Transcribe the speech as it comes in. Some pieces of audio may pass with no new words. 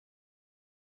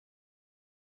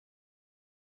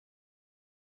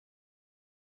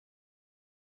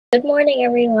Good morning,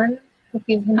 everyone. Hope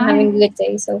you've been Hi. having a good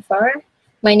day so far.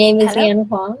 My name is Hello. Ian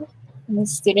Huang. I'm a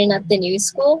student at the New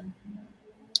School.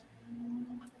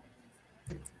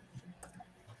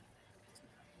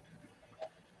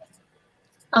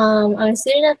 I'm a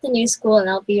student at the New School, and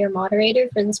I'll be your moderator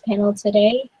for this panel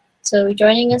today. So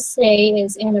joining us today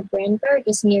is Anna Brandberg,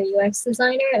 a senior UX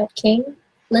designer at King,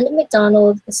 Linda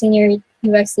McDonald, a senior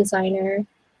UX designer,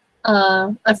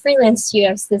 a freelance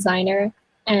UX designer,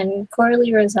 and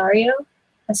Coralie Rosario,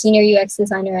 a senior UX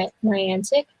designer at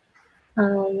Niantic.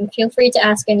 Feel free to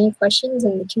ask any questions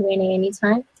in the Q&A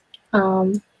anytime.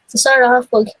 To start off,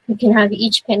 we can have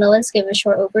each panelist give a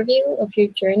short overview of your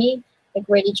journey, like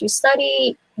where did you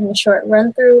study, and a short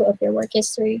run through of your work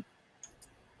history.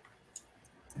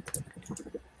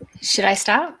 Should I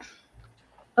start?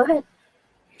 Go ahead.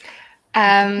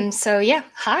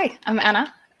 Hi, I'm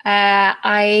Anna.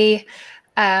 I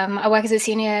work as a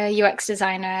senior UX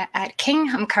designer at King.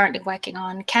 I'm currently working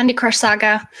on Candy Crush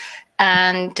Saga,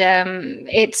 and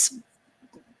it's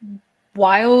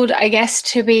wild, I guess,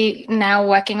 to be now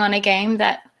working on a game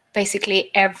that basically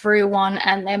everyone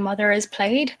and their mother has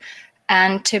played,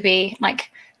 and to be like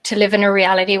to live in a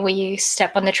reality where you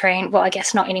step on the train. Well, I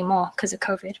guess not anymore because of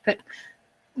COVID, but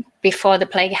before the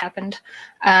plague happened,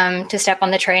 to step on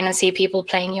the train and see people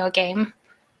playing your game.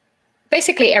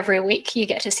 Basically every week you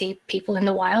get to see people in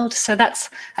the wild, so that's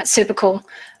super cool.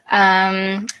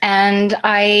 And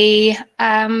I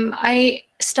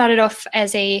started off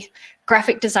as a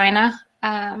graphic designer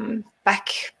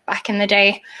back in the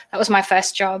day. That was my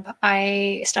first job.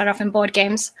 I started off in board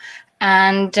games,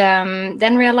 and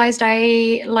then realized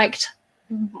I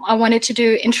wanted to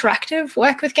do interactive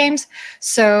work with games.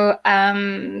 So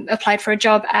applied for a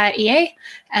job at EA,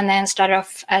 and then started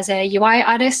off as a UI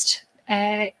artist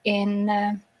in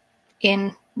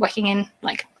working in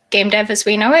like game dev as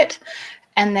we know it,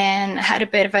 and then had a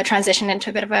bit of a transition into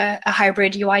a bit of a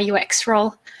hybrid UI UX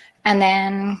role, and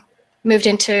then moved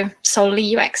into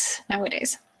solely UX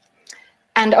nowadays.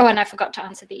 And I forgot to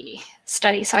answer the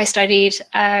study. So I studied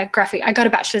I got a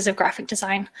bachelor's of graphic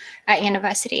design at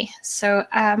university. So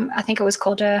I think it was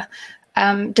called a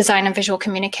design and visual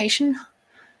communication.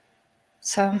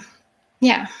 So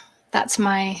yeah, that's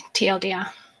my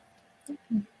TLDR.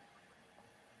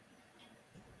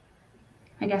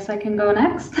 I guess I can go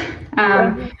next.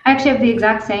 I actually have the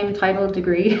exact same title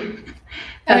degree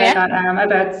that I got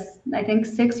about, I think,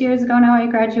 6 years ago now I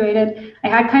graduated. I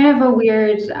had kind of a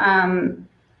weird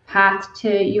path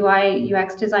to UI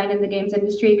UX design in the games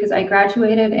industry because I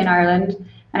graduated in Ireland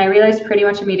and I realized pretty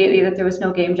much immediately that there was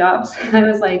no game jobs. I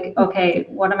was like, okay,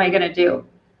 what am I going to do?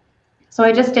 So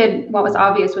I just did what was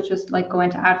obvious, which was like go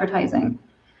into advertising,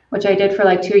 which I did for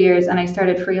like 2 years, and I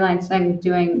started freelancing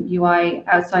doing UI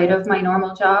outside of my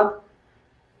normal job.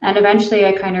 And eventually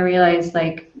I kind of realized,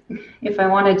 like, if I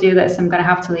want to do this, I'm going to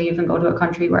have to leave and go to a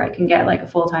country where I can get like a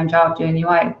full-time job doing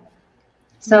UI.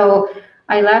 So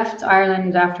I left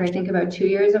Ireland after I think about 2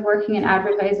 years of working in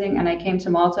advertising, and I came to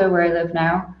Malta where I live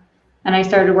now. And I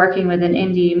started working with an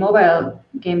indie mobile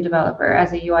game developer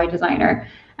as a UI designer.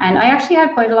 And I actually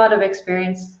had quite a lot of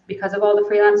experience because of all the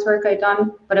freelance work I'd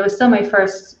done, but it was still my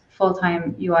first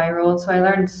full-time UI role. So I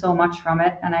learned so much from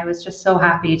it, and I was just so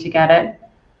happy to get it.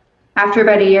 After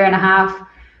about a year and a half,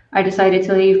 I decided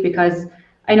to leave because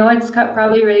I know it's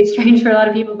probably really strange for a lot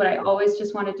of people, but I always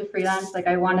just wanted to freelance. Like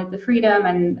I wanted the freedom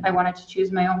and I wanted to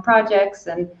choose my own projects.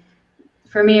 And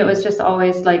for me, it was just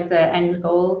always like the end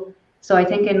goal. So I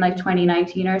think in like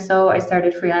 2019 or so, I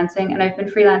started freelancing, and I've been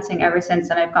freelancing ever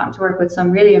since. And I've gotten to work with some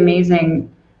really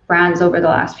amazing brands over the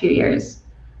last few years.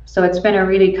 So it's been a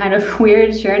really kind of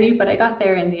weird journey, but I got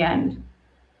there in the end.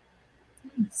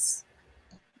 Nice.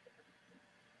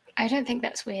 I don't think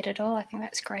that's weird at all. I think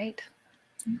that's great.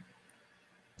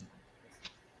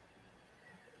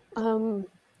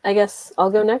 I guess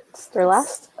I'll go next or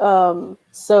last.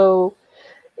 So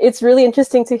it's really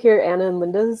interesting to hear Anna and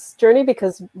Linda's journey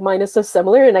because mine is so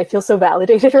similar and I feel so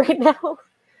validated right now.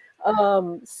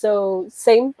 So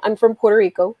same, I'm from Puerto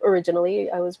Rico originally.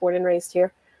 I was born and raised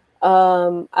here.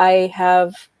 I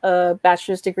have a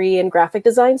bachelor's degree in graphic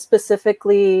design.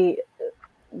 Specifically,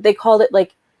 they called it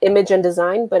like image and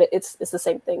design, but it's the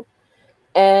same thing.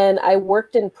 And I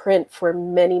worked in print for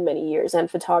many, many years, and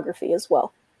photography as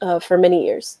well, for many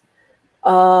years.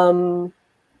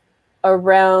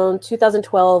 Around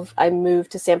 2012, I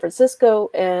moved to San Francisco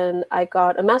and I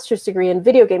got a master's degree in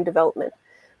video game development,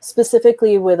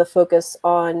 specifically with a focus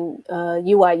on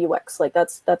UI UX. Like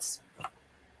that's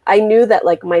I knew that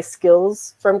like my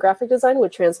skills from graphic design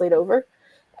would translate over.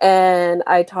 And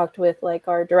I talked with like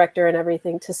our director and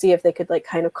everything to see if they could like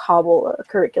kind of cobble a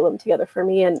curriculum together for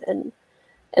me. And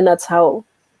that's how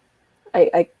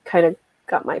I kind of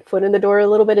got my foot in the door a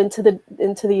little bit into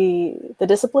the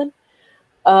discipline.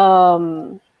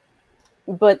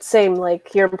 But same, like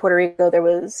here in Puerto Rico, there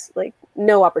was like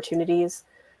no opportunities.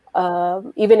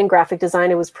 Even in graphic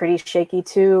design, it was pretty shaky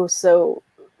too. So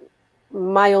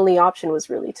my only option was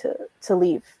really to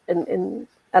leave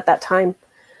at that time.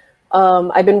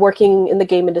 I've been working in the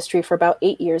game industry for about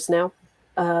 8 years now.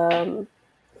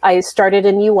 I started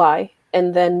in UI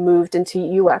and then moved into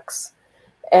UX.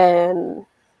 And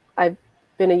I've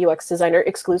been a UX designer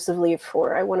exclusively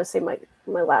for, I want to say, my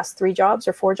last 3 jobs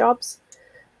or 4 jobs.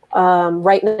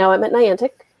 Right now I'm at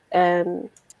Niantic, and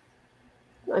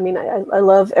I mean, I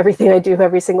love everything I do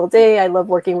every single day. I love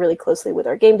working really closely with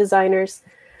our game designers.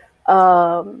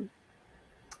 I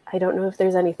don't know if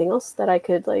there's anything else that I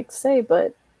could like say,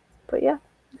 but yeah.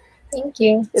 Thank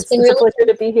you. It's a pleasure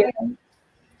to be here.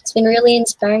 It's been really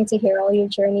inspiring to hear all your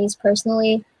journeys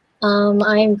personally.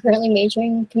 I'm currently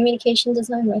majoring in communication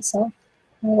design myself.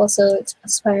 I'm also an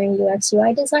aspiring UX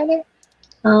UI designer.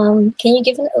 Can you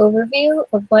give an overview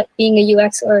of what being a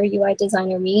UX or a UI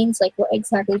designer means? Like, what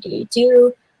exactly do you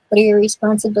do? What are your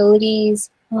responsibilities?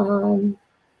 And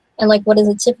like, what is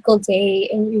a typical day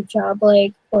in your job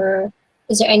like? Or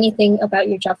is there anything about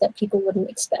your job that people wouldn't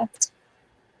expect?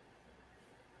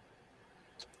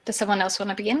 Does someone else want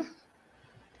to begin?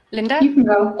 Linda? You can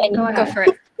go. Go ahead. for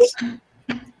it.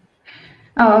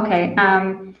 Oh, okay.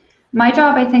 My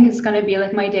job, I think, is going to be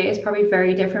like, my day is probably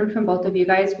very different from both of you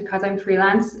guys because I'm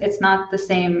freelance. It's not the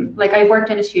same. Like, I've worked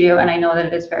in a studio and I know that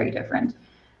it is very different.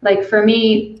 Like for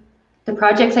me, the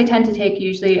projects I tend to take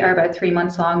usually are about 3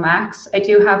 months long max. I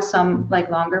do have some like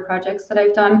longer projects that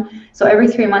I've done. So every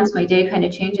 3 months, my day kind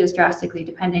of changes drastically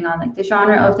depending on like the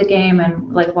genre of the game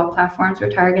and like what platforms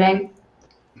we're targeting.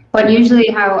 But usually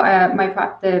how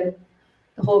the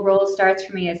whole role starts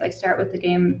for me is I start with the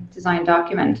game design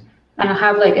document, and I'll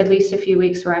have like at least a few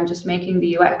weeks where I'm just making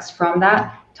the UX from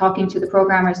that, talking to the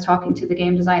programmers, talking to the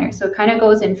game designers. So it kind of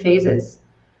goes in phases.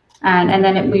 And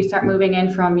then we start moving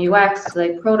in from UX to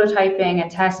like prototyping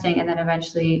and testing, and then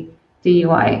eventually the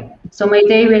UI. So my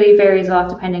day really varies a lot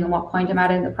depending on what point I'm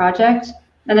at in the project.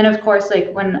 And then of course,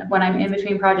 like when I'm in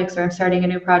between projects or I'm starting a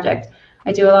new project,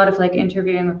 I do a lot of like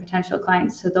interviewing with potential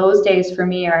clients. So those days for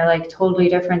me are like totally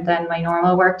different than my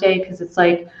normal work day, because it's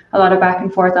like a lot of back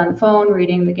and forth on the phone,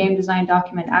 reading the game design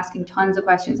document, asking tons of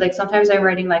questions. Like sometimes I'm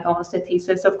writing like almost a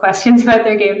thesis of questions about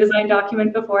their game design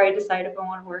document before I decide if I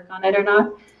want to work on it or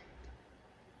not.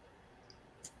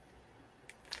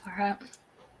 All right.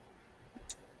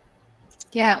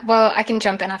 Yeah, well, I can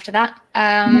jump in after that.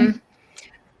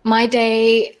 My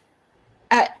day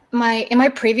in my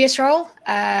previous role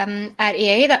at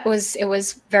EA, it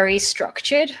was very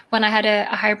structured when I had a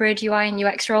hybrid UI and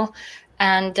UX role.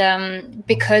 And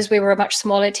because we were a much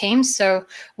smaller team, so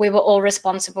we were all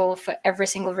responsible for every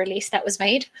single release that was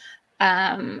made.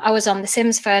 I was on The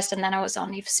Sims first, and then I was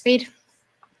on Need for Speed.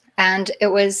 And it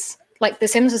was like The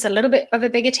Sims was a little bit of a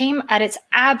bigger team. At its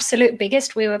absolute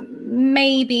biggest, we were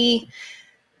maybe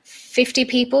 50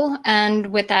 people, and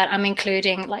with that I'm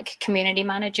including like community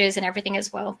managers and everything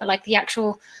as well. But like the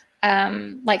actual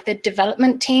like the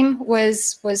development team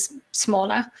was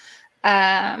smaller,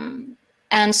 and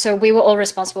so we were all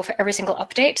responsible for every single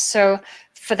update. So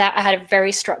for that I had a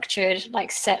very structured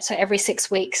like set. So every 6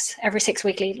 weeks, every 6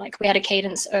 weekly, like we had a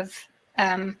cadence of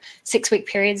 6 week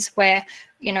periods where,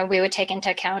 you know, we would take into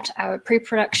account our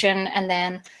pre-production and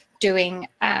then doing,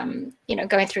 you know,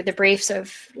 going through the briefs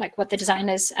of like what the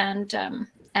designers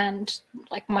and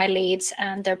like my leads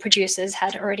and the producers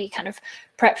had already kind of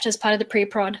prepped as part of the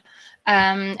pre-prod.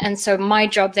 And so my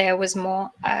job there was more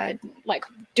like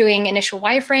doing initial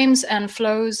wireframes and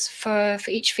flows for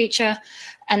each feature.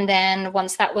 And then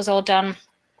once that was all done,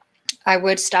 I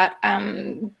would start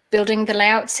building the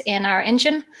layouts in our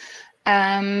engine.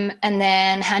 And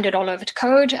then hand it all over to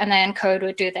code, and then code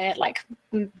would do their like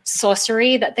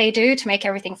sorcery that they do to make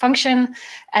everything function.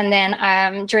 And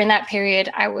then during that period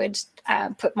I would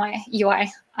put my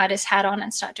UI artist hat on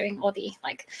and start doing all the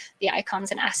like the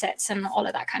icons and assets and all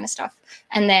of that kind of stuff.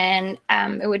 And then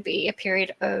it would be a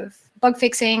period of bug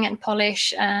fixing and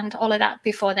polish and all of that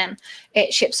before then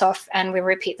it ships off, and we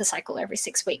repeat the cycle every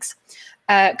 6 weeks.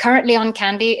 Currently on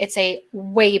Candy, it's a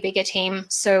way bigger team,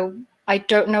 so I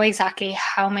don't know exactly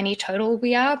how many total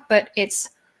we are, but it's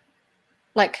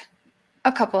like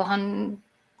a couple hundred,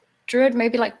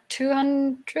 maybe like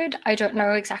 200. I don't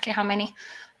know exactly how many,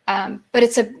 but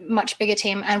it's a much bigger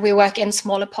team, and we work in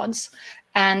smaller pods.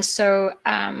 And so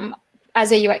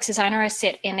as a UX designer, I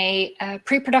sit in a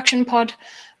pre-production pod.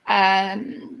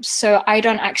 So I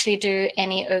don't actually do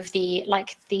any of the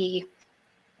like the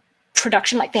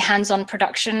production, like the hands-on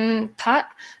production part.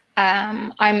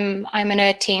 I'm in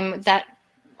a team that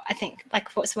I think, like,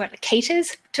 what's the word,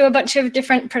 caters to a bunch of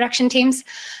different production teams.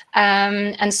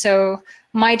 And so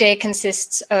my day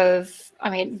consists of, I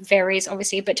mean, it varies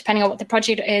obviously, but depending on what the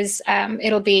project is,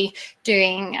 it'll be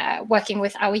doing, working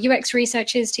with our UX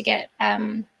researchers to get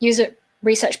user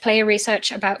research, player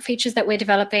research about features that we're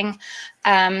developing,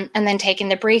 and then taking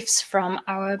the briefs from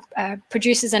our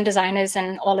producers and designers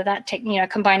and all of that,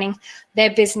 combining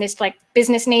their business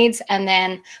needs and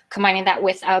then combining that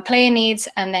with our player needs,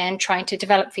 and then trying to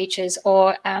develop features,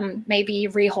 or maybe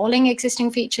rehauling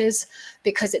existing features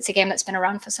because it's a game that's been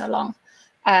around for so long,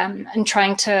 and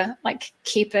trying to like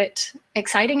keep it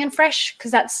exciting and fresh, because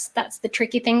that's the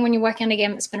tricky thing when you're working on a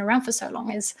game that's been around for so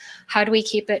long, is how do we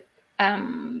keep it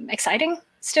exciting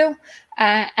still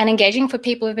and engaging for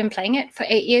people who've been playing it for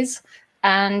 8 years,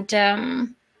 and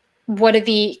what are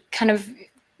the kind of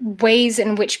ways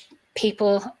in which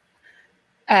people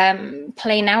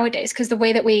play nowadays, because the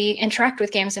way that we interact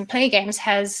with games and play games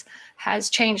has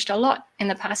changed a lot in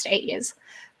the past 8 years,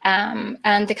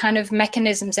 and the kind of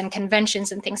mechanisms and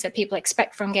conventions and things that people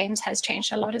expect from games has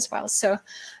changed a lot as well. So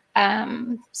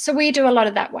so we do a lot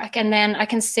of that work, and then I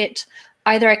can sit.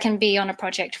 Either I can be on a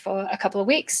project for a couple of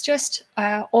weeks just,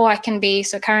 or I can be,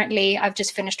 so currently I've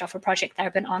just finished off a project that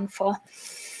I've been on for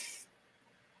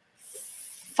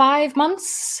 5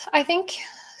 months, I think.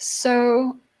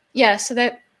 So yeah, so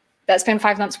that's been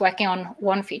 5 months working on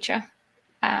one feature.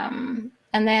 And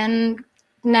then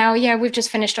now, yeah, we've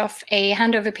just finished off a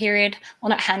handover period.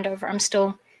 Well, not handover, I'm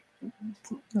still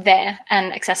there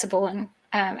and accessible and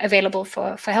available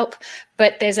for help,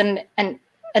 but there's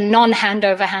a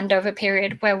non-handover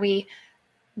period where we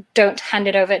don't hand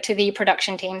it over to the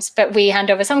production teams, but we hand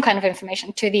over some kind of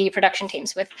information to the production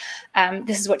teams with,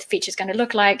 this is what the feature is going to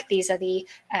look like. These are the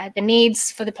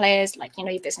needs for the players, like,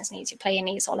 your business needs, your player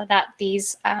needs, all of that.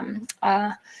 These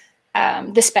are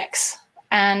the specs,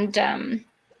 and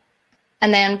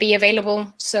then be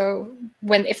available. So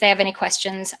if they have any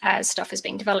questions as stuff is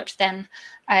being developed, then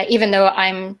even though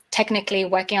I'm technically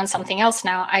working on something else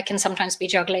now, I can sometimes be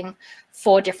juggling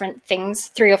 3 or 4 different things,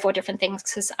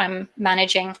 because I'm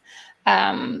managing,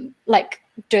 like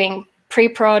doing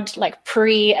pre-prod, like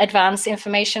pre-advance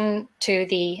information to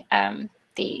the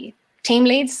team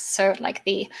leads. So like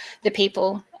the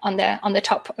people on the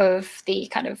top of the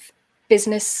kind of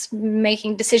business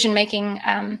making, decision making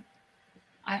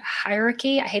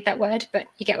hierarchy. I hate that word, but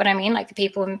you get what I mean, like the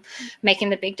people making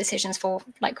the big decisions for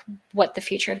like what the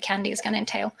future of Candy is going to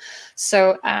entail.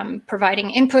 So providing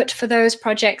input for those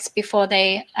projects before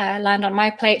they land on my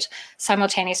plate,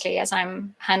 simultaneously as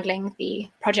I'm handling the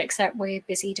projects that we're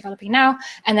busy developing now,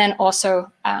 and then also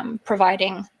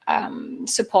providing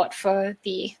support for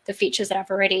the features that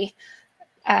I've already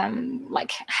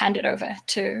like handed over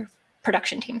to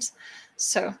production teams.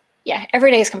 So yeah,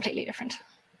 every day is completely different.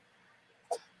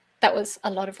 That was a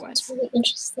lot of words. That's really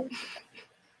interesting.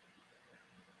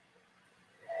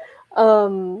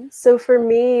 So for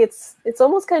me, it's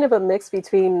almost kind of a mix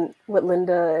between what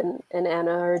Linda and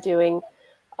Anna are doing.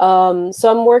 So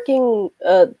I'm working,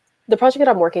 the project that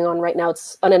I'm working on right now,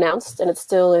 it's unannounced and it's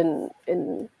still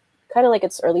in kind of like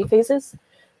its early phases.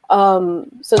 So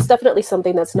it's definitely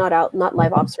something that's not out, not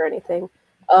live ops or anything.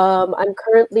 I'm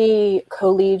currently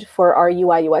co-lead for our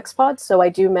UI UX pod. So I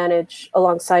do manage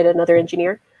alongside another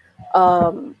engineer.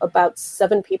 About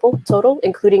 7 people total,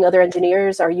 including other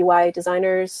engineers, our UI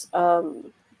designers,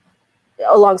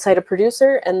 alongside a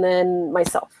producer, and then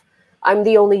myself. I'm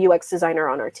the only UX designer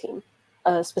on our team,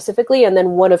 specifically, and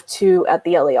then one of 2 at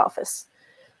the LA office.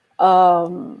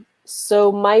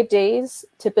 So my days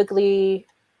typically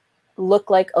look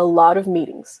like a lot of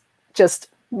meetings, just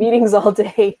meetings all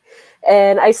day.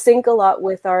 And I sync a lot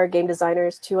with our game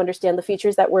designers to understand the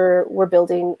features that we're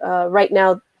building. Right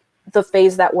now, the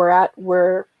phase that we're at,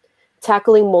 we're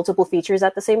tackling multiple features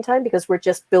at the same time because we're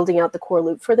just building out the core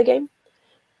loop for the game.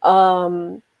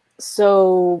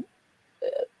 So,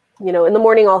 in the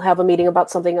morning, I'll have a meeting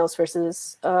about something else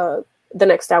versus the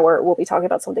next hour, we'll be talking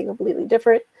about something completely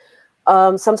different.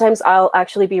 Sometimes I'll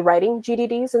actually be writing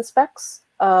GDDs and specs,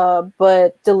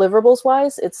 but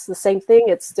deliverables-wise, it's the same thing.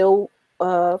 It's still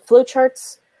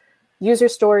flowcharts, user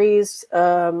stories,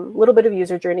 a little bit of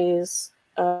user journeys,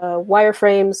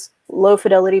 wireframes, low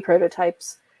fidelity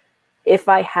prototypes. If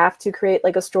I have to create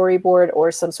like a storyboard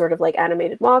or some sort of like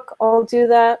animated mock, I'll do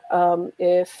that.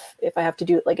 If I have to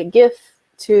do like a GIF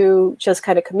to just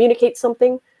kind of communicate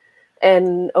something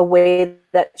in a way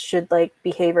that should like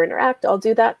behave or interact, I'll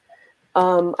do that.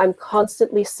 I'm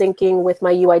constantly syncing with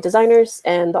my UI designers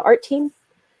and the art team,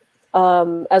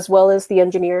 as well as the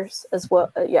engineers as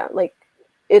well. Yeah, like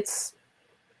it's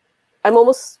I'm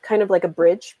almost kind of like a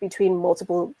bridge between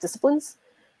multiple disciplines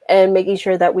and making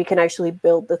sure that we can actually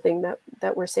build the thing that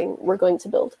we're saying we're going to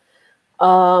build.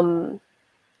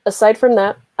 Aside from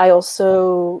that, I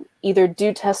also either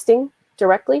do testing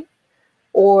directly,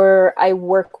 or I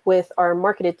work with our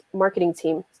marketing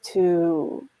team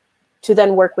to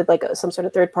then work with like some sort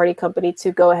of third-party company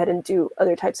to go ahead and do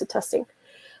other types of testing.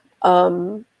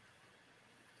 I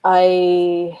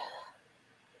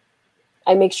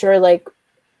make sure like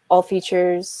all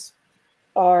features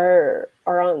are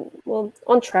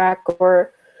on track,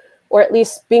 or at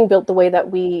least being built the way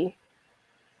that we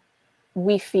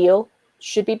feel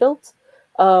should be built.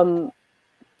 But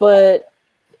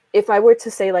if I were to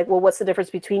say like, well, what's the difference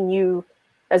between you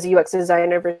as a UX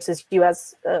designer versus you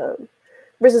as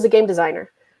versus a game designer?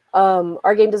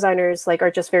 Our game designers like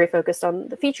are just very focused on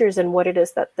the features and what it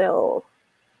is that they'll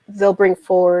bring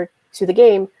forward to the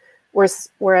game.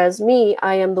 Whereas me,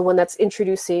 I am the one that's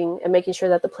introducing and making sure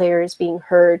that the player is being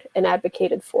heard and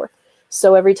advocated for.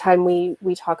 So every time we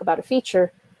talk about a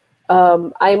feature,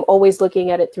 I'm always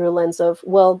looking at it through a lens of,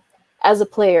 well, as a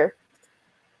player,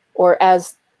 or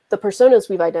as the personas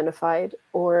we've identified,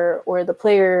 or the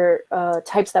player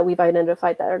types that we've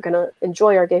identified that are going to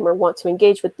enjoy our game or want to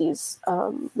engage with these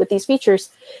features,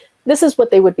 this is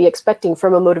what they would be expecting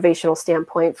from a motivational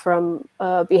standpoint, from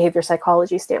a behavior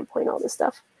psychology standpoint, all this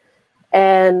stuff.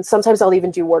 And sometimes I'll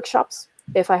even do workshops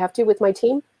if I have to with my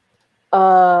team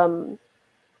to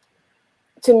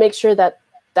make sure that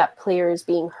that player is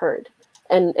being heard.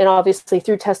 And obviously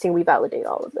through testing, we validate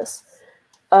all of this.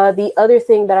 The other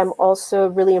thing that I'm also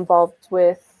really involved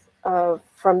with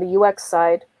from the UX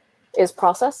side is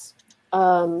process.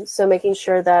 So making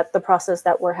sure that the process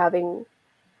that we're having,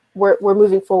 we're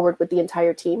moving forward with the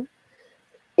entire team,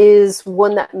 is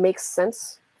one that makes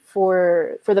sense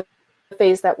for the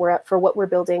phase that we're at, for what we're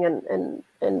building, and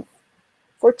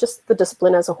for just the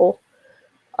discipline as a whole.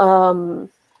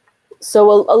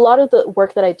 So a lot of the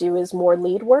work that I do is more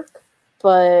lead work,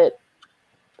 but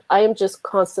I am just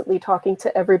constantly talking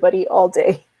to everybody all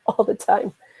day, all the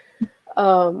time.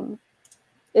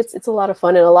 It's a lot of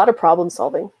fun and a lot of problem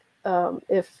solving.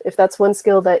 If that's one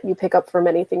skill that you pick up from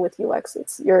anything with UX,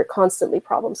 you're constantly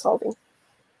problem solving.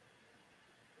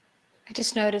 I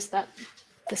just noticed that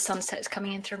the sunset is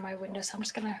coming in through my window, so I'm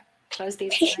just gonna close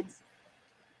these blinds.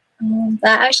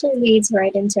 That actually leads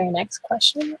right into our next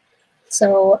question.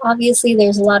 So obviously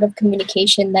there's a lot of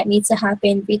communication that needs to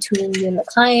happen between you and the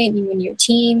client, you and your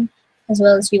team, as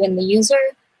well as you and the user.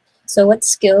 So what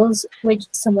skills would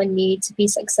someone need to be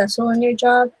successful in their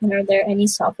job? And are there any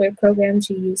software programs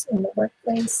you use in the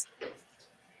workplace?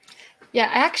 Yeah,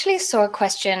 I actually saw a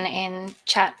question in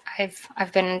chat.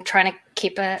 I've been trying to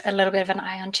keep a little bit of an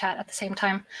eye on chat at the same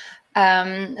time.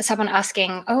 Someone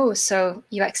asking, oh, so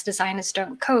UX designers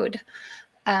don't code.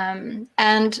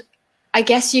 And I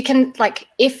guess you can, like,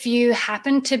 if you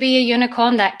happen to be a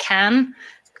unicorn that can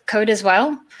code as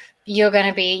well,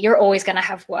 you're always going to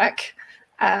have work.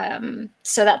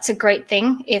 So that's a great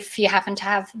thing if you happen to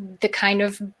have the kind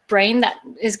of brain that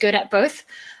is good at both.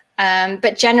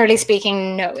 But generally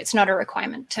speaking, no, it's not a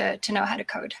requirement to know how to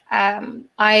code.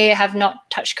 I have not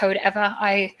touched code ever.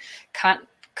 I can't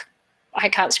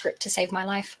script to save my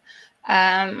life.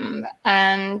 It's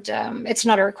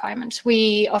not a requirement.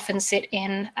 We often sit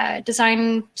in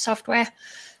design software.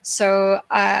 So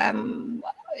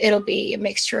it'll be a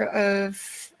mixture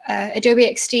of Adobe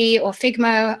XD or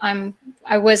Figma.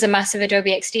 I was a massive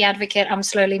Adobe XD advocate. I'm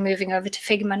slowly moving over to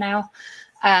Figma now.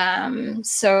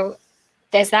 So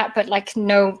there's that, but like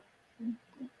none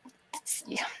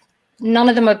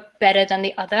of them are better than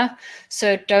the other.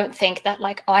 So don't think that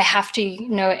like, oh, I have to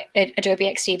know Adobe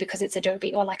XD because it's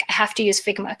Adobe, or like I have to use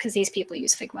Figma because these people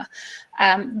use Figma.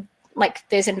 Like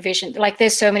there's InVision, like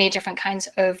there's so many different kinds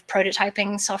of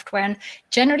prototyping software, and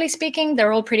generally speaking,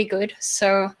 they're all pretty good.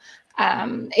 So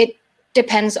it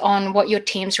depends on what your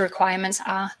team's requirements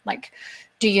are. Like,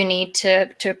 do you need to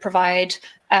provide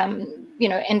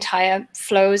entire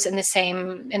flows in the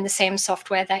same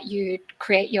software that you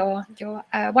create your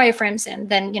wireframes in?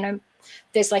 Then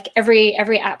there's like every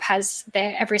app has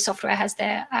every software has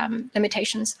their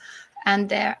limitations and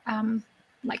their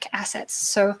like assets.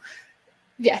 So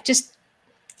yeah, just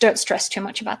don't stress too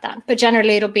much about that. But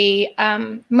generally it'll be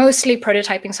mostly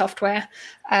prototyping software.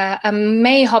 I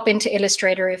may hop into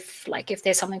Illustrator if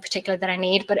there's something particular that I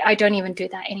need, but I don't even do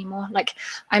that anymore. Like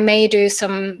I may do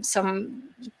some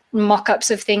mock-ups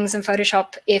of things in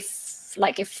Photoshop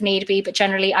if need be, but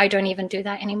generally I don't even do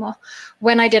that anymore.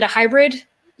 When I did a hybrid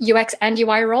UX and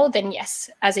UI role, then yes,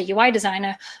 as a UI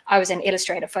designer, I was in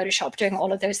Illustrator, Photoshop, doing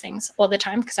all of those things all the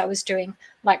time, because I was doing,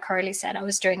 like Coralie said, I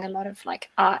was doing a lot of like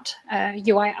art,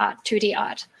 UI art, 2D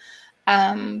art.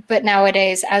 But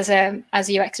nowadays, as a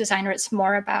UX designer, it's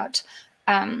more about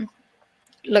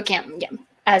looking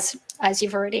at, as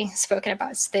you've already spoken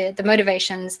about, it's the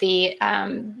motivations, the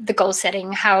goal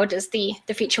setting. How does the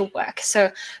feature work?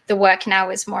 So the work now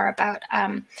is more about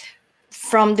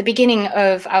from the beginning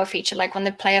of our feature, like when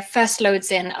the player first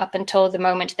loads in up until the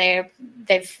moment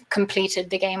they've completed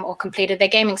the game or completed their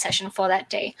gaming session for that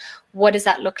day. What does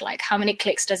that look like? How many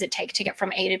clicks does it take to get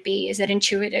from A to B? Is it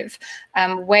intuitive?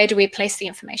 Where do we place the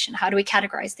information? How do we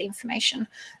categorize the information?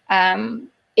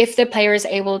 If the player is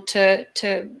able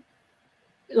to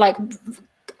like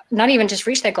not even just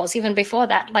reach their goals, even before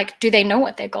that, like, do they know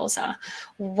what their goals are?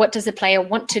 What does the player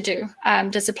want to do?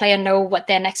 Does the player know what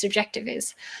their next objective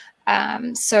is?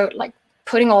 So like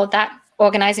putting all that,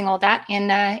 organizing all that in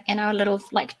our little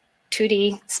like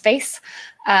 2D space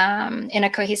in a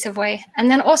cohesive way. And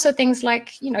then also things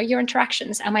like, your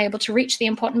interactions. Am I able to reach the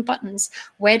important buttons?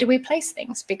 Where do we place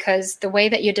things? Because the way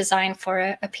that you design for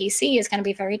a PC is going to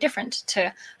be very different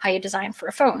to how you design for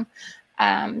a phone.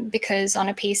 Because on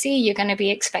a PC, you're going to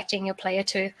be expecting your player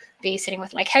to be sitting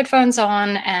with like headphones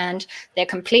on and they're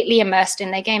completely immersed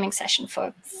in their gaming session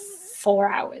for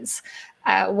 4 hours.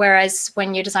 Whereas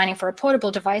when you're designing for a portable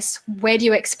device, where do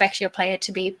you expect your player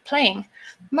to be playing?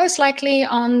 Most likely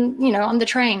on, on the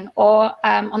train or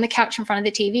on the couch in front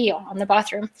of the TV or on the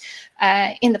bathroom,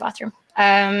 in the bathroom.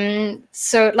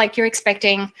 So like you're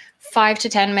expecting 5 to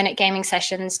 10 minute gaming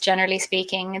sessions, generally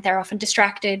speaking. They're often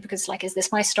distracted because like, is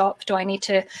this my stop? Do I need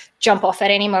to jump off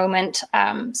at any moment?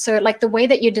 So like the way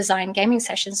that you design gaming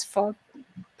sessions for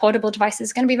portable devices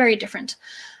is going to be very different.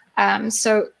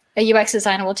 So a UX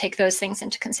designer will take those things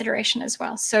into consideration as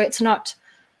well. So it's not,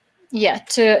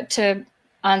 to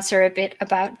answer a bit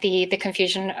about the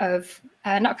confusion of,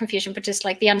 not confusion, but just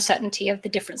like the uncertainty of the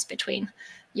difference between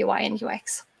UI and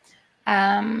UX.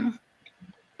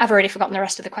 I've already forgotten the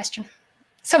rest of the question.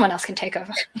 Someone else can take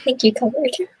over. I think you covered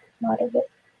a lot of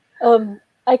it.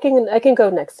 I can go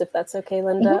next if that's okay,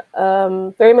 Linda.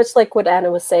 Very much like what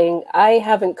Anna was saying, I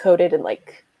haven't coded in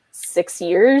like 6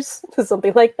 years,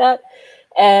 something like that.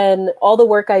 And all the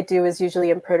work I do is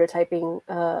usually in prototyping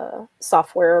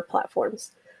software or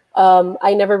platforms.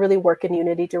 I never really work in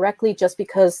Unity directly just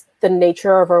because the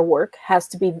nature of our work has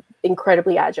to be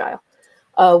incredibly agile.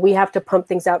 We have to pump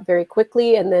things out very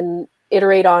quickly and then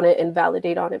iterate on it and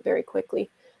validate on it very quickly.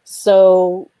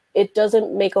 So it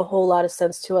doesn't make a whole lot of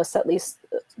sense to us, at least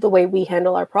the way we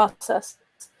handle our process,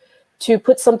 to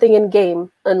put something in game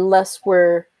unless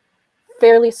we're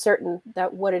fairly certain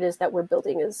that what it is that we're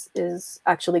building is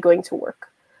actually going to work.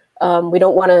 We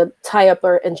don't want to tie up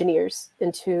our engineers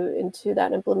into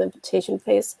that implementation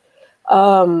phase.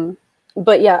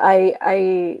 But yeah,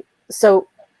 so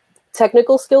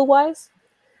technical skill wise,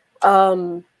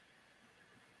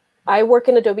 I work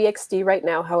in Adobe XD right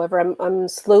now. However, I'm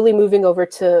slowly moving over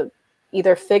to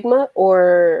either Figma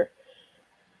or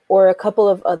a couple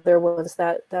of other ones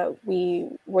that we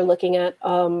were looking at.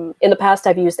 In the past,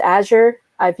 I've used Azure.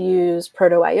 I've used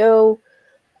Proto.io.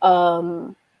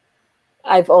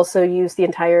 I've also used the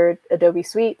entire Adobe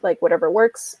suite, like whatever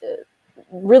works.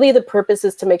 Really, the purpose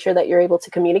is to make sure that you're able to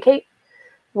communicate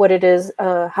what it is,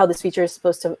 how this feature is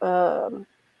supposed to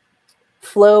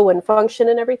flow and function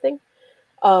and everything.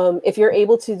 If you're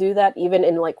able to do that even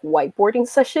in like whiteboarding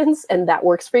sessions and that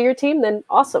works for your team, then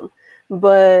awesome.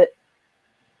 But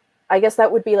I guess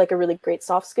that would be like a really great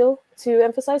soft skill to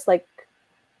emphasize, like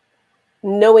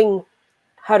knowing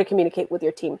how to communicate with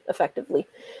your team effectively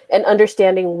and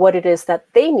understanding what it is that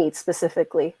they need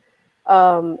specifically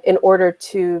in order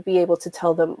to be able to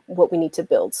tell them what we need to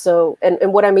build. So,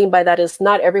 and what I mean by that is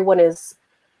not everyone is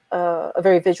a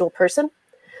very visual person,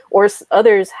 or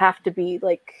others have to be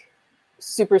like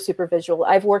super, super visual.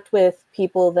 I've worked with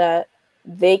people that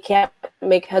they can't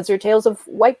make heads or tails of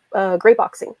gray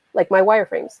boxing, like my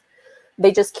wireframes.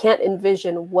 They just can't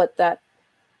envision what that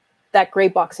gray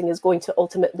boxing is going to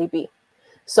ultimately be.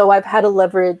 So I've had to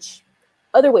leverage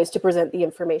other ways to present the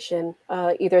information,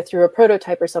 either through a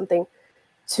prototype or something,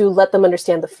 to let them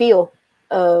understand the feel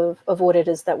of what it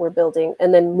is that we're building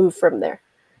and then move from there.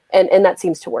 And that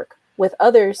seems to work. With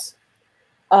others,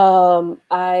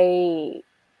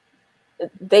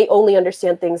 they only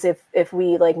understand things if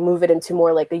we like move it into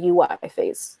more like a UI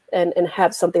phase and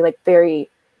have something like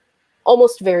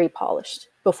almost very polished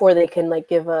before they can like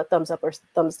give a thumbs up or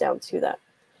thumbs down to that.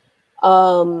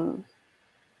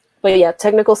 But yeah,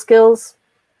 technical skills,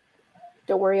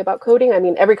 don't worry about coding. I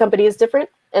mean, every company is different.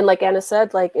 And like Anna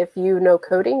said, like if you know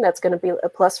coding, that's going to be a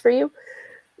plus for you.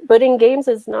 But in games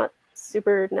is not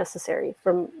super necessary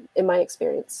in my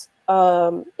experience.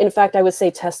 In fact, I would say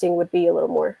testing would be a little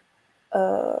more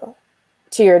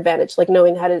to your advantage, like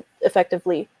knowing how to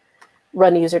effectively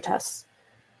run user tests.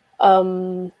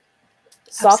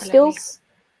 Soft skills.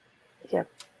 Yeah.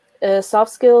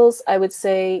 Soft skills, I would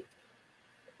say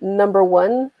number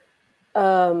one,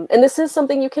 and this is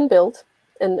something you can build,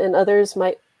 and others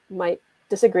might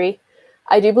disagree.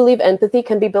 I do believe empathy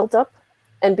can be built up,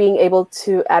 and being able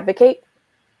to advocate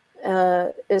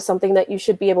is something that you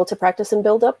should be able to practice and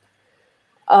build up.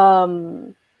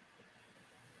 I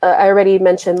already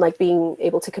mentioned like being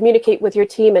able to communicate with your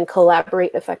team and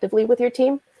collaborate effectively with your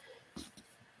team.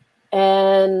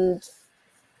 And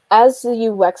as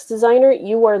a UX designer,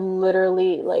 you are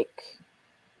literally like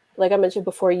I mentioned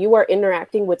before, you are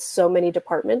interacting with so many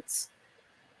departments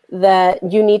that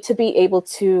you need to be able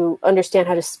to understand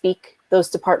how to speak those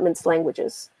departments'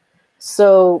 languages.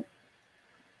 So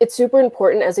it's super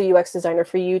important as a UX designer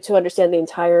for you to understand the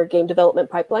entire game development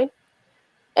pipeline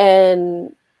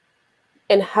and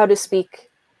how to speak,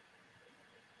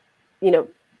 the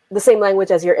same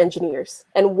language as your engineers,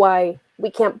 and why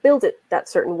we can't build it that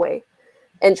certain way,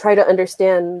 and try to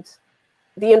understand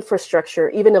the infrastructure,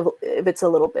 even if it's a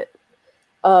little bit,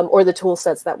 or the tool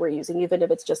sets that we're using, even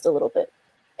if it's just a little bit,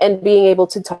 and being able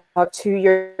to talk to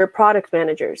your product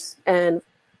managers and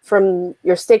from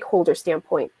your stakeholder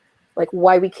standpoint, like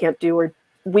why we can't do or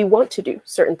we want to do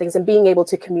certain things, and being able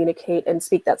to communicate and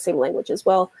speak that same language as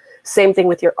well. Same thing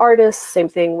with your artists, same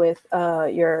thing with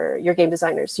your game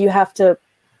designers. You have to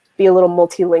be a little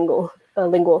multilingual,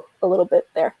 lingual a little bit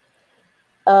there.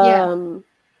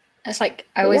 It's like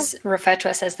I always refer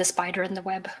to us as the spider in the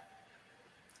web,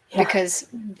 because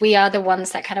we are the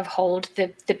ones that kind of hold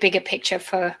the bigger picture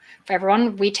for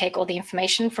everyone. We take all the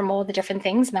information from all the different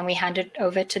things, and then we hand it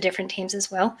over to different teams as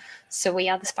well. So we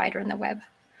are the spider in the web.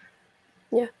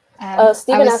 Yeah.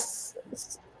 Stephen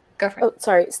asks. Go for it. Oh,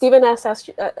 sorry. Stephen asked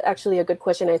actually a good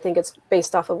question. I think it's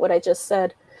based off of what I just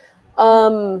said.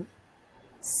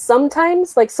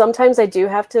 Sometimes I do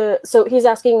have to. So he's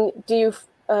asking, do you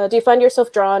find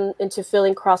yourself drawn into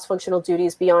filling cross-functional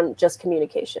duties beyond just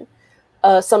communication?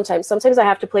 Sometimes I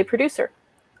have to play producer.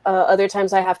 Other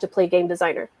times I have to play game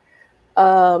designer.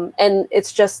 And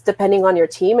it's just depending on your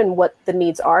team and what the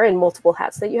needs are, and multiple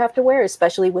hats that you have to wear,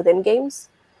 especially within games.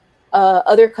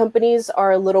 Other companies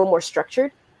are a little more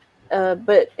structured,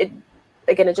 but it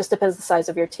just depends the size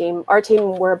of your team. Our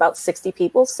team, we're about 60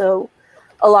 people, so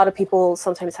a lot of people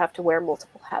sometimes have to wear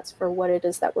multiple hats for what it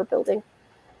is that we're building.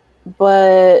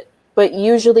 But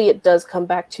usually it does come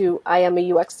back to, I am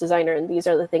a UX designer, and these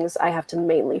are the things I have to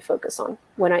mainly focus on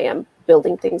when I am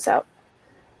building things out.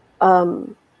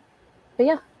 But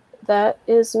yeah, that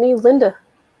is me, Linda.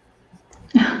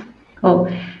 Cool.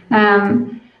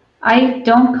 I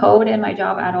don't code in my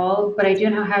job at all, but I do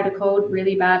know how to code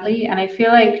really badly. And I feel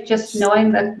like just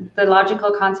knowing the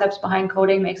logical concepts behind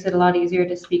coding makes it a lot easier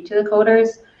to speak to the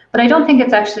coders. But I don't think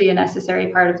it's actually a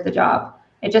necessary part of the job.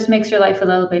 It just makes your life a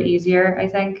little bit easier, I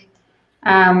think.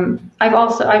 I've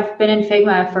been in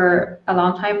Figma for a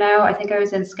long time now. I think I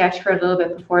was in Sketch for a little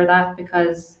bit before that,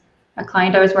 because a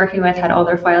client I was working with had all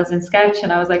their files in Sketch,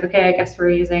 and I was like, okay, I guess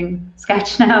we're using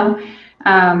Sketch now.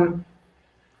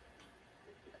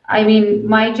 I mean,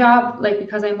 my job, like,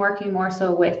 because I'm working more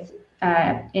so with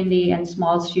indie and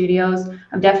small studios,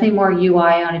 I'm definitely more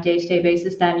UI on a day-to-day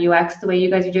basis than UX, the way you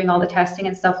guys are doing all the testing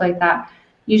and stuff like that.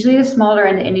 Usually the smaller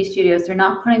and the indie studios, they're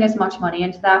not putting as much money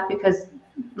into that, because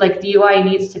like the UI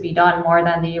needs to be done more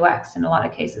than the UX in a lot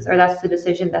of cases, or that's the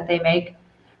decision that they make.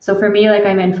 So for me, like,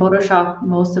 I'm in Photoshop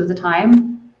most of the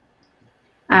time,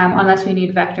 unless we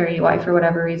need vector UI for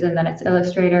whatever reason, then it's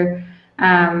Illustrator.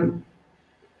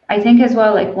 I think as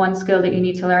well, like, one skill that you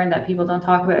need to learn that people don't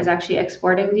talk about is actually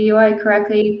exporting the UI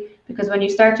correctly, because when you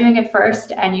start doing it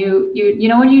first and you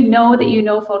know when you know that you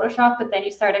know Photoshop, but then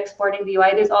you start exporting the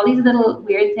UI, there's all these little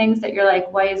weird things that you're like,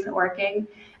 why isn't it working?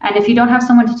 And if you don't have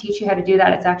someone to teach you how to do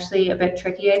that, it's actually a bit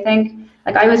tricky, I think.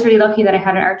 Like, I was really lucky that I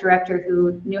had an art director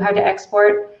who knew how to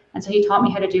export, and so he taught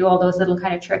me how to do all those little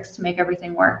kind of tricks to make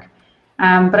everything work.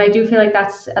 But I do feel like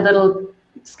that's a little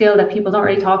skill that people don't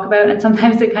really talk about, and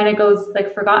sometimes it kind of goes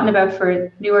like forgotten about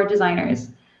for newer designers.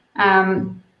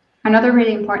 Another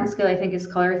really important skill, I think, is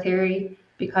color theory,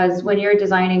 because when you're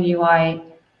designing UI,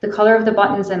 the color of the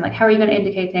buttons and like how are you going to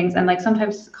indicate things, and like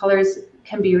sometimes colors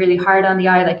can be really hard on the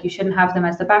eye, like you shouldn't have them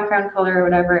as the background color or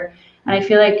whatever. And I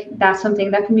feel like that's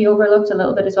something that can be overlooked a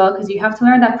little bit as well, because you have to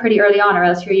learn that pretty early on, or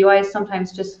else your UI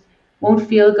sometimes just won't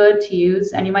feel good to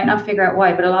use, and you might not figure out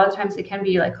why. But a lot of times it can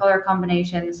be like color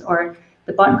combinations, or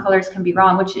the button colors can be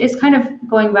wrong, which is kind of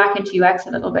going back into UX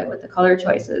a little bit with the color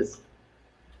choices.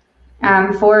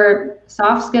 For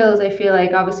soft skills, I feel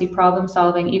like obviously problem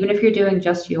solving, even if you're doing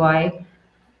just UI,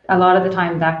 a lot of the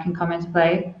time that can come into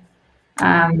play.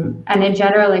 And in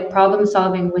general, like problem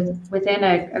solving within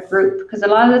a group, because a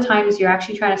lot of the times you're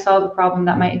actually trying to solve a problem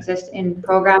that might exist in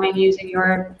programming using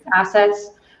your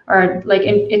assets, or like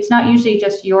it's not usually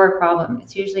just your problem,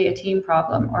 it's usually a team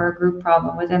problem or a group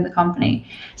problem within the company.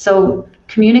 So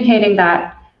communicating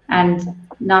that and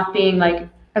not being like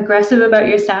aggressive about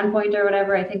your standpoint or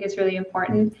whatever, I think is really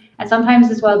important. And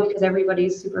sometimes as well, because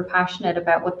everybody's super passionate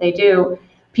about what they do,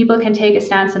 people can take a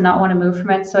stance and not want to move from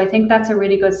it. So I think that's a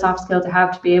really good soft skill to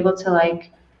have, to be able to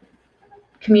like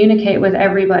communicate with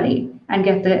everybody and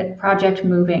get the project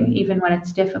moving, even when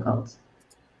it's difficult.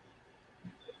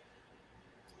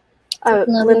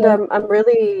 Linda, I'm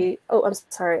really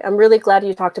glad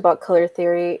you talked about color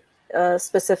theory.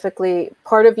 Specifically,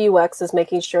 part of UX is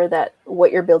making sure that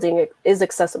what you're building is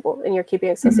accessible and you're keeping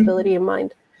accessibility in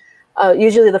mind.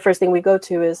 Usually the first thing we go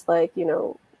to is like, you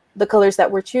know, the colors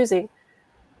that we're choosing.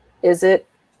 Is it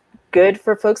good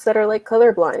for folks that are like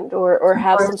colorblind or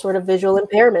have some sort of visual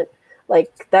impairment?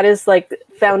 Like that is like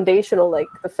foundational, like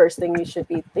the first thing you should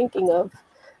be thinking of.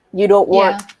 You don't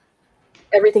want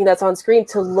everything that's on screen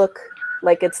to look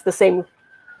like it's the same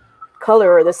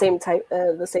color or the same type,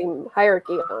 the same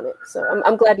hierarchy on it. So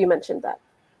I'm glad you mentioned that.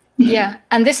 Yeah,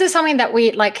 and this is something that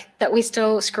we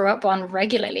still screw up on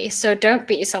regularly. So don't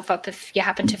beat yourself up if you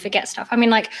happen to forget stuff. I mean,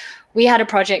 like we had a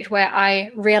project where I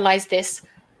realized this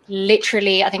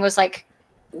literally, I think it was like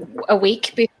a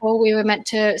week before we were meant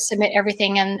to submit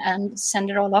everything and send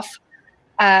it all off,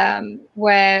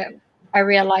 where I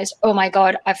realized, oh my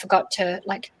God, I forgot to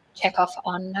like check off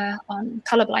on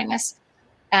color blindness.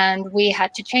 And we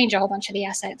had to change a whole bunch of the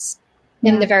assets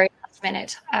in the very last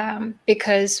minute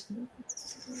because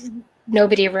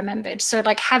nobody remembered. So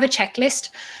like have a checklist.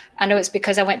 I know it's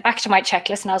because I went back to my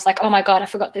checklist and I was like, oh my God, I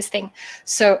forgot this thing.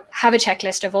 So have a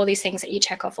checklist of all these things that you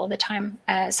check off all the time.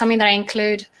 Something that I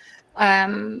include,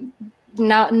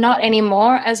 not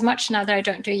anymore as much now that I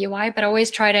don't do UI, but I always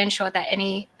try to ensure that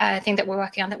any thing that we're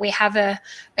working on, that we have a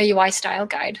UI style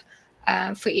guide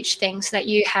for each thing, so that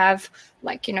you have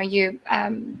like, you know, you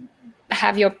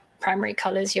have your primary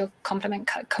colors, your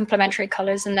complementary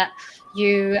colors, and that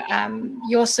you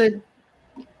also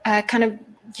kind of,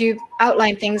 you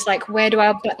outline things like, where do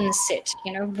our buttons sit?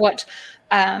 You know, what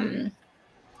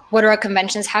are our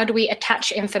conventions? How do we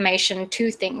attach information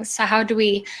to things? So how do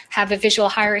we have a visual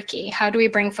hierarchy? How do we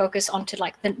bring focus onto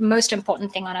like the most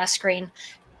important thing on our screen,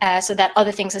 so that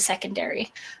other things are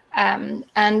secondary?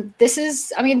 And this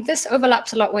is, I mean, this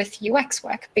overlaps a lot with UX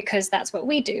work, because that's what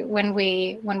we do when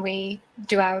we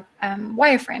do our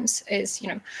wireframes. Is, you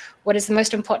know, what is the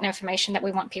most important information that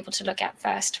we want people to look at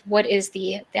first? What is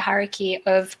the hierarchy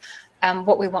of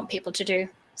what we want people to do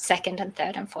second and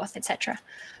third and fourth, etc.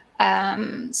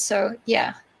 So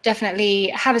yeah, definitely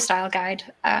have a style guide.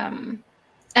 And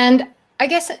I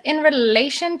guess in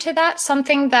relation to that,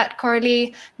 something that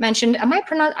Coralie mentioned, am I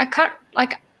pronouncing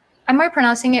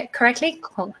it correctly?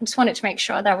 Cool. I just wanted to make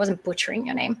sure that I wasn't butchering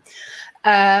your name.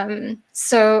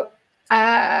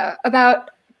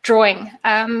 About drawing,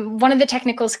 one of the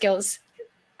technical skills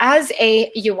as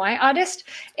a UI artist,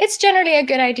 it's generally a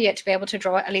good idea to be able to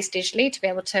draw, at least digitally, to be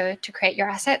able to create your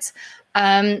assets.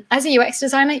 As a UX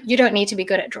designer, you don't need to be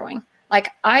good at drawing. Like,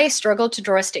 I struggled to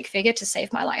draw a stick figure to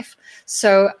save my life.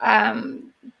 So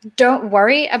don't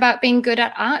worry about being good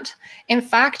at art. In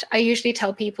fact, I usually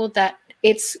tell people that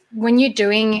it's when you're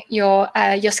doing your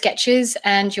sketches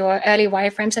and your early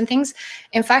wireframes and things,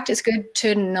 in fact, it's good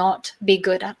to not be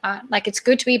good at art. Like, it's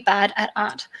good to be bad at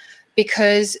art,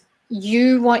 because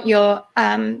you want your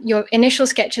initial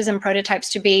sketches and prototypes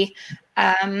to be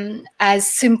as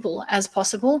simple as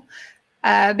possible.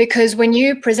 Because when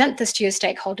you present this to your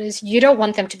stakeholders, you don't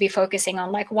want them to be focusing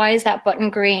on, like, why is that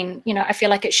button green? You know, I feel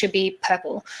like it should be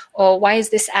purple. Or why is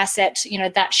this asset, you know,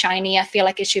 that shiny? I feel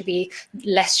like it should be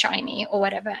less shiny, or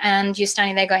whatever. And you're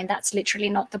standing there going, that's literally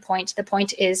not the point. The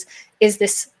point is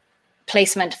this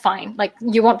placement fine? Like,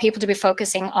 you want people to be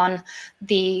focusing on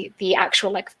the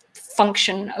actual, like,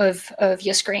 function of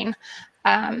your screen.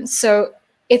 So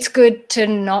it's good to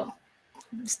not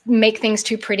make things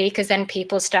too pretty, because then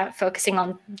people start focusing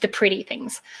on the pretty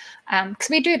things. Because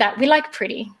we do that. We like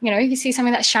pretty. You know, you see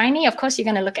something that's shiny, of course you're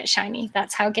going to look at shiny.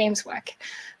 That's how games work.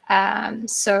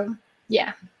 So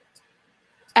yeah.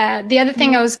 The other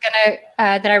thing I was gonna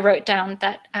that I wrote down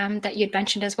that that you'd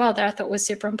mentioned as well, that I thought was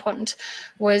super important,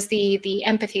 was the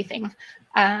empathy thing.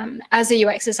 As a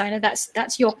UX designer,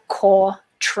 that's your core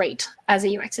trait as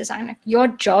a UX designer. Your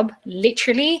job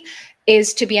literally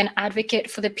is to be an advocate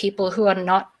for the people who are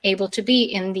not able to be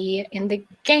in the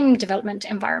game development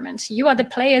environment. You are the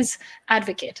player's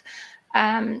advocate.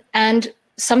 And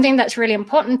something that's really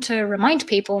important to remind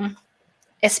people,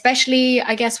 especially,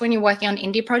 I guess, when you're working on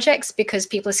indie projects, because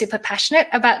people are super passionate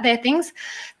about their things,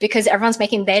 because everyone's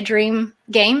making their dream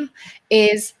game,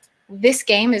 is this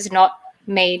game is not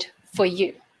made for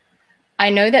you. I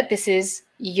know that this is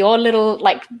your little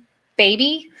like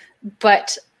baby,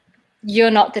 but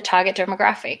you're not the target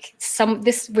demographic.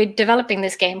 We're developing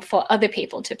this game for other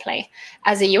people to play.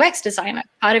 As a UX designer,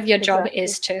 part of your job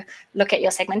is to look at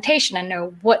your segmentation and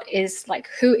know what is like,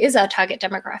 who is our target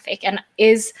demographic, and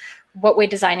is what we're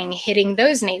designing hitting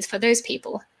those needs for those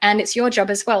people. And it's your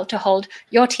job as well to hold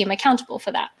your team accountable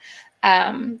for that.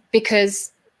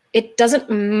 Because it doesn't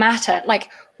matter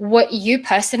like what you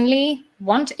personally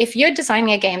want. If you're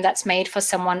designing a game that's made for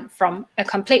someone from a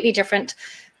completely different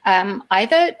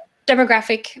either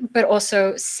demographic, but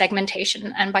also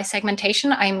segmentation. And by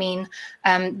segmentation, I mean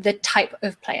the type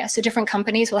of player. So different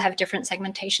companies will have different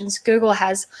segmentations. Google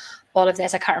has all of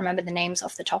theirs. I can't remember the names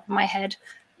off the top of my head.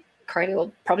 Corey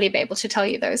will probably be able to tell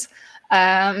you those.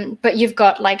 But you've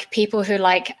got like people who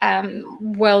like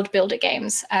world builder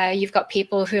games. You've got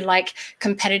people who like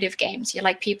competitive games. You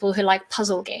like people who like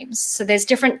puzzle games. So there's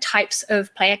different types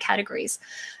of player categories.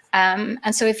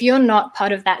 And so if you're not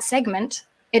part of that segment,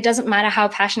 it doesn't matter how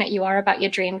passionate you are about your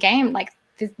dream game, like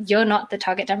you're not the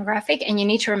target demographic, and you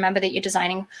need to remember that you're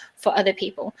designing for other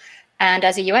people. And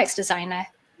as a UX designer,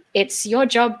 it's your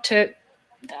job to,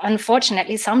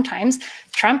 unfortunately, sometimes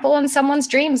trample on someone's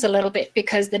dreams a little bit,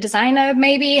 because the designer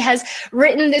maybe has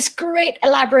written this great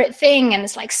elaborate thing and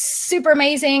it's like super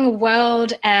amazing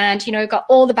world and, you know, got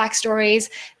all the backstories.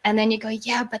 And then you go,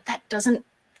 yeah, but that doesn't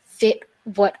fit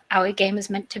what our game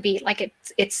is meant to be. Like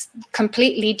it's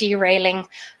completely derailing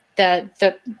the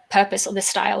purpose or the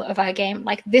style of our game.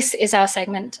 Like this is our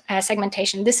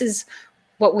segmentation. This is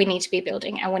what we need to be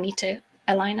building, and we need to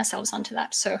align ourselves onto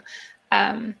that. So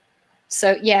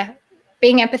yeah,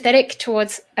 being empathetic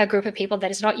towards a group of people that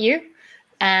is not you,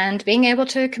 and being able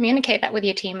to communicate that with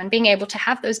your team, and being able to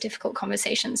have those difficult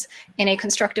conversations in a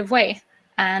constructive way,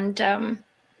 and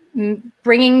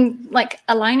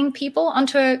aligning people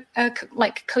onto a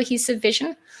like cohesive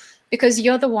vision, because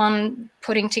you're the one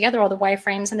putting together all the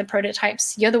wireframes and the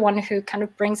prototypes. You're the one who kind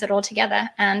of brings it all together.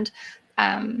 And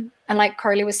like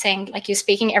Coralie was saying, like you're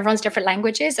speaking everyone's different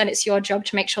languages, and it's your job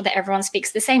to make sure that everyone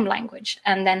speaks the same language,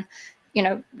 and then, you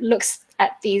know, looks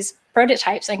at these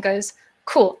prototypes and goes,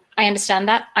 cool, I understand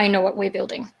that. I know what we're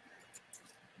building.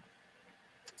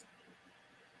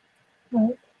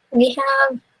 We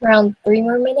have around 3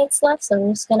 more minutes left, so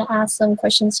I'm just going to ask some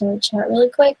questions from the chat really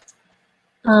quick.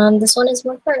 This one is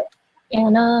more for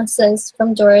Anna. Says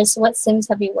from Doris, what Sims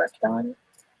have you worked on?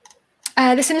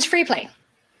 The Sims Free Play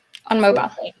on mobile.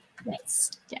 Free Play.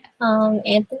 Nice. Yeah.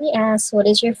 Anthony asks, what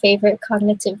is your favorite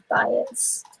cognitive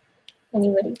bias?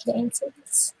 Anybody can answer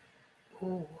this.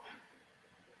 Ooh.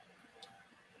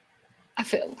 I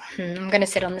feel I'm going to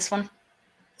sit on this one.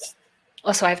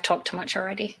 Also, I've talked too much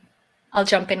already. I'll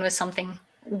jump in with something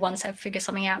once I figure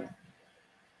something out.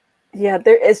 Yeah,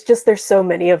 there's so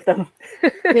many of them.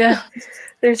 Yeah.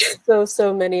 There's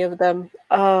so many of them.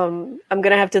 I'm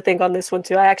going to have to think on this one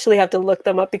too. I actually have to look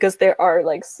them up because there are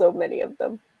like so many of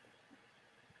them.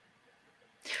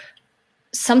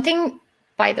 Something,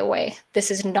 by the way,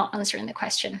 this is not answering the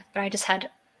question, but I just had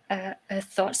a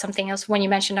thought, something else. When you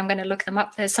mentioned I'm going to look them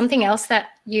up, there's something else that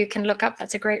you can look up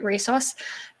that's a great resource,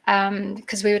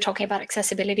 because we were talking about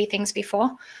accessibility things before.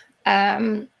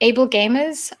 Able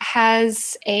Gamers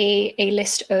has a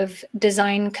list of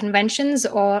design conventions,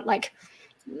 or like,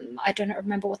 I don't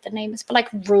remember what the name is, but like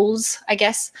rules, I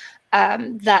guess,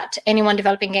 that anyone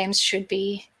developing games should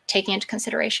be taking into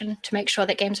consideration to make sure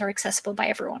that games are accessible by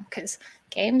everyone, because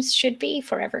games should be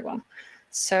for everyone.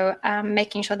 So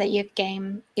making sure that your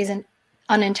game isn't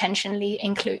unintentionally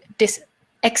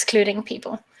excluding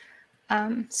people.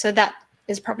 So that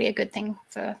is probably a good thing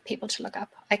for people to look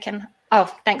up.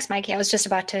 Oh, thanks, Maggie. I was just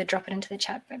about to drop it into the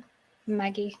chat, but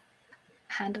Maggie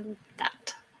handled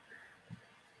that.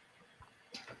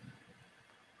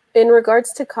 In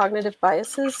regards to cognitive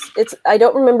biases, I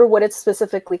don't remember what it's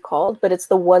specifically called, but it's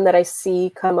the one that I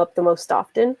see come up the most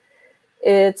often.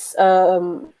 It's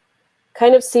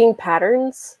kind of seeing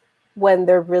patterns when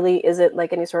there really isn't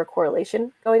like any sort of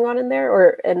correlation going on in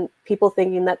there, and people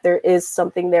thinking that there is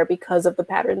something there because of the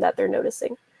pattern that they're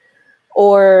noticing,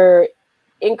 or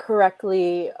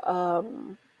incorrectly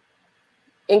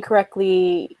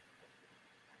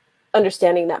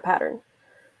understanding that pattern.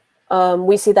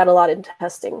 We see that a lot in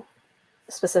testing,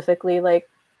 specifically like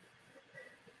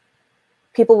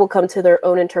people will come to their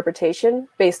own interpretation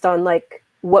based on like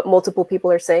what multiple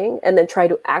people are saying, and then try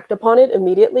to act upon it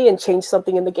immediately and change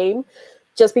something in the game,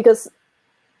 just because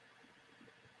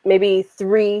maybe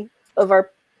 3 of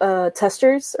our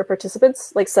testers or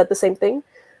participants like said the same thing.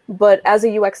 But as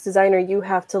a UX designer, you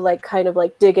have to like kind of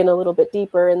like dig in a little bit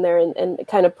deeper in there and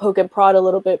kind of poke and prod a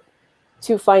little bit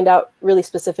to find out really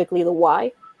specifically the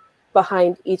why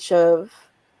behind each of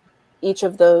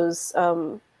those.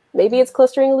 Maybe it's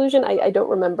clustering illusion. I don't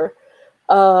remember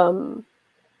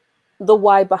the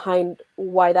why behind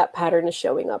why that pattern is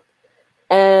showing up.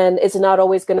 And it's not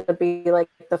always going to be like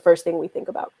the first thing we think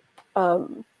about.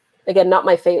 Again, not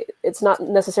my favorite. It's not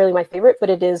necessarily my favorite, but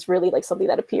it is really like something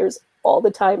that appears all the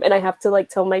time. And I have to like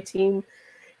tell my team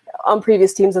on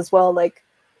previous teams as well, like,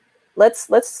 let's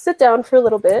sit down for a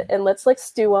little bit and let's like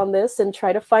stew on this and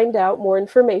try to find out more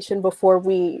information before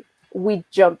we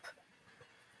jump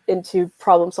into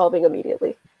problem solving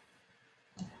immediately.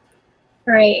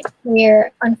 Right,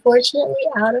 we're unfortunately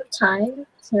out of time,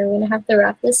 so we're gonna have to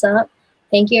wrap this up.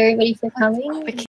 Thank you everybody for coming.